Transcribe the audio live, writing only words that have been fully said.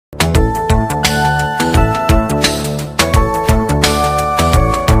And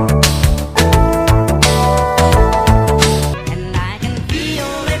I can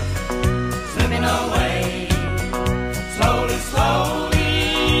feel it slipping away, slowly,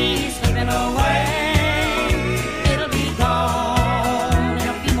 slowly slipping away. It'll be gone in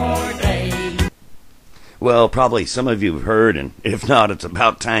a few more days. Well, probably some of you have heard, and if not, it's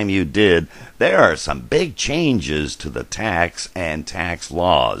about time you did. There are some big changes to the tax and tax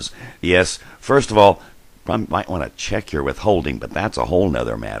laws. Yes, first of all, I might want to check your withholding, but that's a whole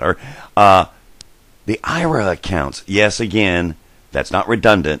nother matter. The IRA accounts, yes, again, that's not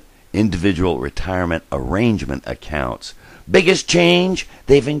redundant, individual retirement arrangement accounts. Biggest change,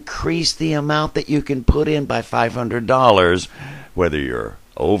 they've increased the amount that you can put in by $500, whether you're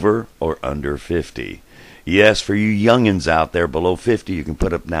over or under 50. Yes, for you youngins out there below 50, you can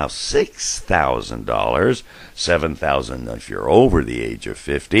put up now $6,000, $7,000 if you're over the age of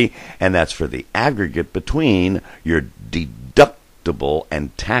 50, and that's for the aggregate between your deductible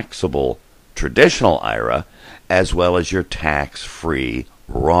and taxable traditional IRA, as well as your tax-free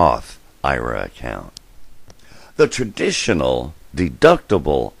Roth IRA account. The traditional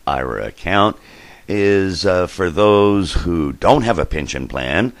deductible IRA account is for those who don't have a pension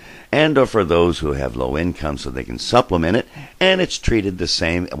plan and or for those who have low income so they can supplement it, and it's treated the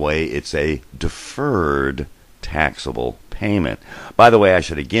same way. It's a deferred taxable payment. By the way, I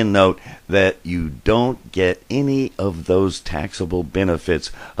should again note that you don't get any of those taxable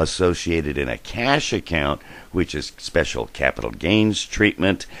benefits associated in a cash account, which is special capital gains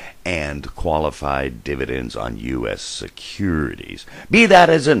treatment and qualified dividends on U.S. securities. Be that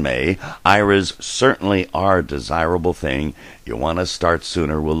as it may, IRAs certainly are a desirable thing. You want to start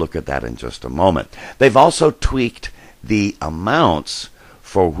sooner. We'll look at that in just a moment. They've also tweaked the amounts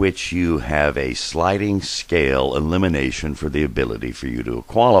for which you have a sliding scale elimination for the ability for you to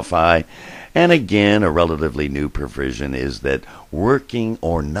qualify. And again, a relatively new provision is that working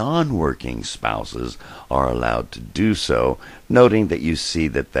or non-working spouses are allowed to do so, noting that you see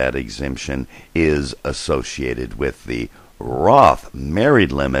that that exemption is associated with the Roth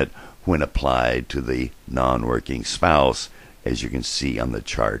married limit when applied to the non-working spouse, as you can see on the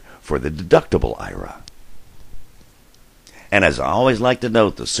chart for the deductible IRA. And as I always like to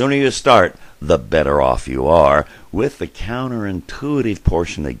note, the sooner you start, the better off you are, with the counterintuitive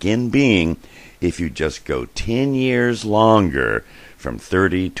portion again being, if you just go 10 years longer, from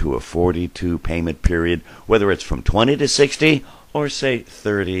 30 to a 42 payment period, whether it's from 20 to 60 or say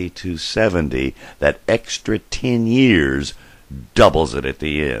 30 to 70, that extra 10 years doubles it at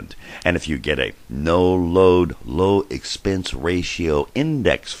the end. And if you get a no-load, low-expense ratio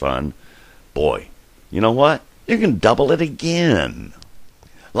index fund, boy, you know what? You can double it again.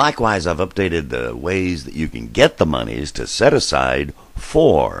 Likewise, I've updated the ways that you can get the monies to set aside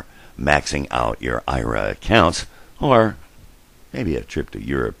for maxing out your IRA accounts, or maybe a trip to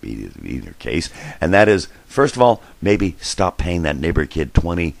Europe, either case. And that is, first of all, maybe stop paying that neighbor kid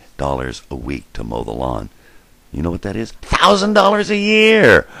 $20 a week to mow the lawn. You know what that is? $1,000 a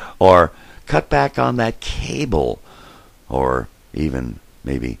year. Or cut back on that cable. Or even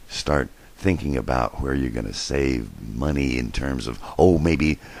maybe start thinking about where you're going to save money in terms of,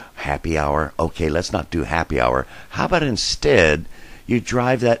 maybe happy hour. Okay, let's not do happy hour. How about instead you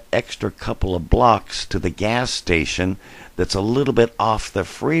drive that extra couple of blocks to the gas station that's a little bit off the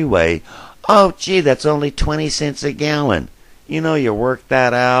freeway? Oh, gee, that's only 20 cents a gallon. You know, you work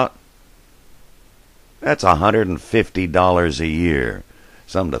that out. That's $150 a year.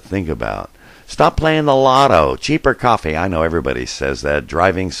 Something to think about. Stop playing the lotto. Cheaper coffee. I know everybody says that.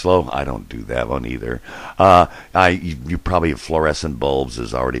 Driving slow. I don't do that one either. You probably have fluorescent bulbs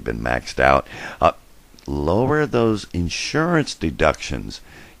has already been maxed out. Lower those insurance deductions.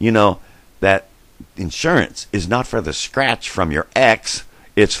 You know, that insurance is not for the scratch from your ex.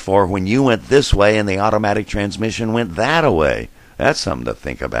 It's for when you went this way and the automatic transmission went that way. That's something to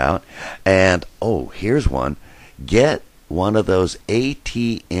think about. And, here's one. Get one of those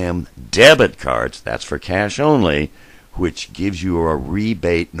ATM debit cards, that's for cash only, which gives you a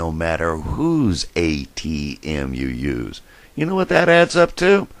rebate no matter whose ATM you use. You know what that adds up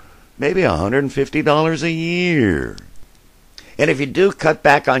to? Maybe $150 a year. And if you do cut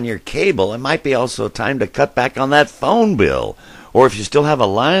back on your cable, it might be also time to cut back on that phone bill. Or if you still have a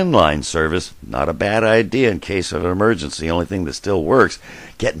landline service, not a bad idea in case of an emergency. The only thing that still works,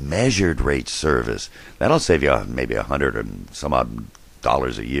 get measured rate service. That'll save you maybe $100 and some odd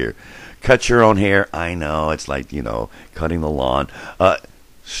dollars a year. Cut your own hair. I know, it's like, cutting the lawn.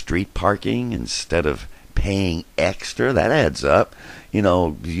 Street parking instead of paying extra, that adds up.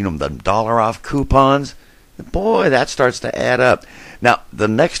 The dollar off coupons. Boy, that starts to add up. Now, the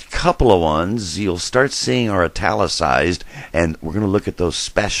next couple of ones you'll start seeing are italicized, and we're going to look at those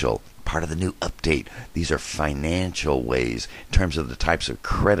special, part of the new update. These are financial ways in terms of the types of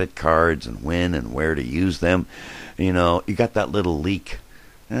credit cards and when and where to use them. You know, you got that little leak.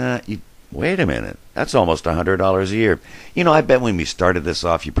 Wait a minute, that's almost $100 a year. You know, I bet when we started this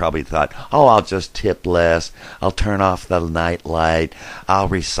off, you probably thought, oh, I'll just tip less. I'll turn off the night light. I'll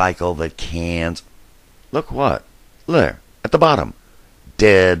recycle the cans. Look what? There, at the bottom.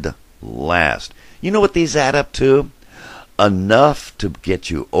 Dead last. You know what these add up to? Enough to get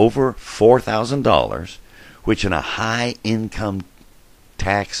you over $4,000, which in a high income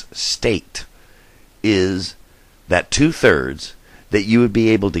tax state is that 2/3 that you would be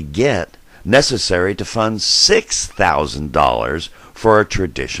able to get necessary to fund $6,000 for a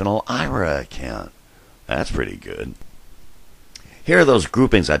traditional IRA account. That's pretty good. Here are those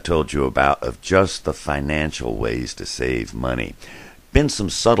groupings I told you about of just the financial ways to save money. Been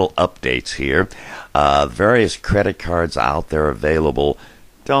some subtle updates here. Various credit cards out there available.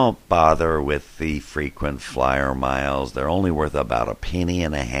 Don't bother with the frequent flyer miles. They're only worth about a penny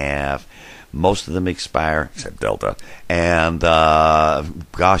and a half. Most of them expire, except Delta. And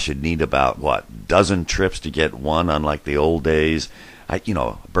gosh, you'd need about, dozen trips to get one, unlike the old days. A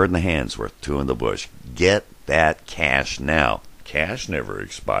bird in the hand's worth two in the bush. Get that cash now. Cash never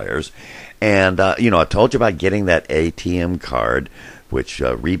expires. And, I told you about getting that ATM card, which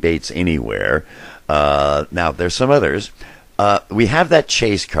rebates anywhere. Now, there's some others. We have that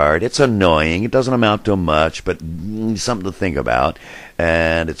Chase card. It's annoying. It doesn't amount to much, but something to think about.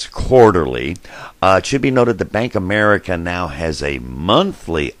 And it's quarterly. It should be noted that Bank of America now has a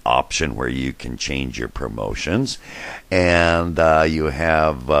monthly option where you can change your promotions. And you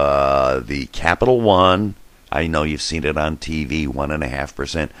have the Capital One. I know you've seen it on TV,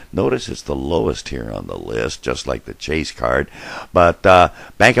 1.5%. Notice it's the lowest here on the list, just like the Chase card. But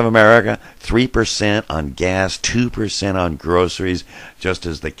Bank of America, 3% on gas, 2% on groceries, just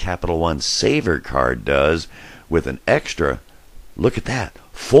as the Capital One Saver card does, with an extra, look at that,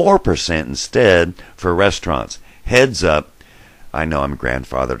 4% instead for restaurants. Heads up. I know I'm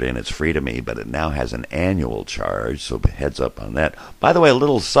grandfathered in, it's free to me, but it now has an annual charge, so heads up on that. By the way, a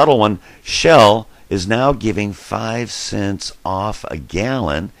little subtle one, Shell is now giving 5 cents off a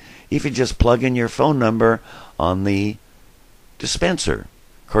gallon if you just plug in your phone number on the dispenser.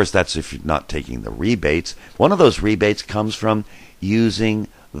 Of course, that's if you're not taking the rebates. One of those rebates comes from using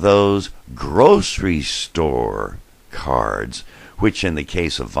those grocery store cards, which in the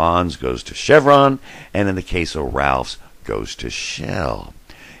case of Vons goes to Chevron, and in the case of Ralph's goes to Shell.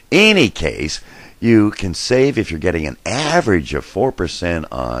 Any case, you can save if you're getting an average of 4%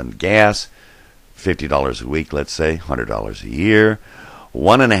 on gas, $50 a week, let's say, $100 a year,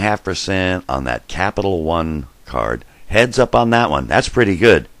 1.5% on that Capital One card. Heads up on that one. That's pretty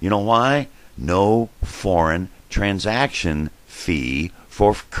good. You know why? No foreign transaction fee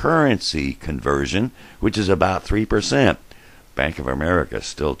for currency conversion, which is about 3%. Bank of America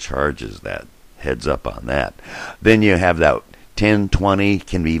still charges that. Heads up on that. Then you have that 10, 20,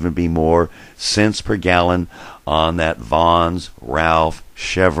 can even be more cents per gallon on that Vons, Ralph,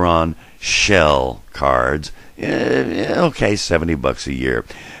 Chevron, Shell cards. Okay, $70 a year.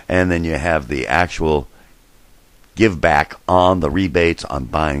 And then you have the actual give back on the rebates on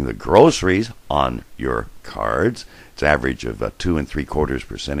buying the groceries on your cards. It's average of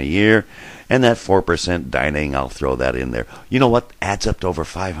 2.75% a year. And that 4% dining, I'll throw that in there. You know what? Adds up to over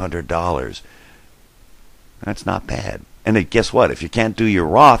 $500. That's not bad. And guess what? If you can't do your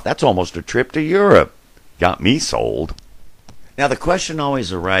Roth, that's almost a trip to Europe. Got me sold. Now, the question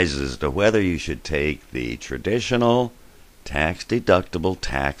always arises as to whether you should take the traditional, tax-deductible,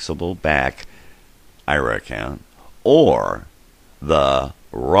 taxable back IRA account or the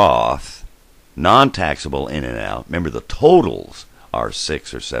Roth, non-taxable in and out. Remember, the totals are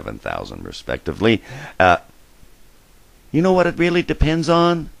 $6,000 or $7,000 respectively. You know what it really depends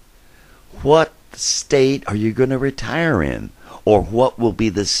on? What state are you going to retire in? Or what will be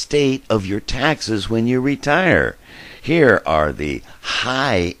the state of your taxes when you retire? Here are the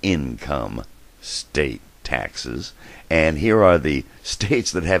high income state taxes, and here are the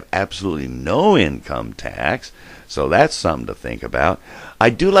states that have absolutely no income tax. So that's something to think about. I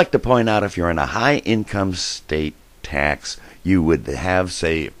do like to point out, if you're in a high income state tax, you would have,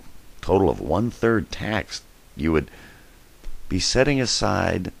 say, a total of 1/3 tax. You would be setting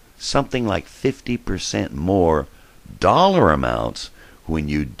aside something like 50% more dollar amounts when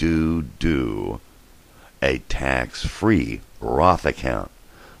you do a tax-free Roth account.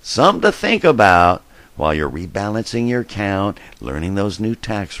 Something to think about while you're rebalancing your account, learning those new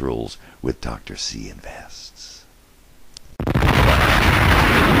tax rules with DrCinvests.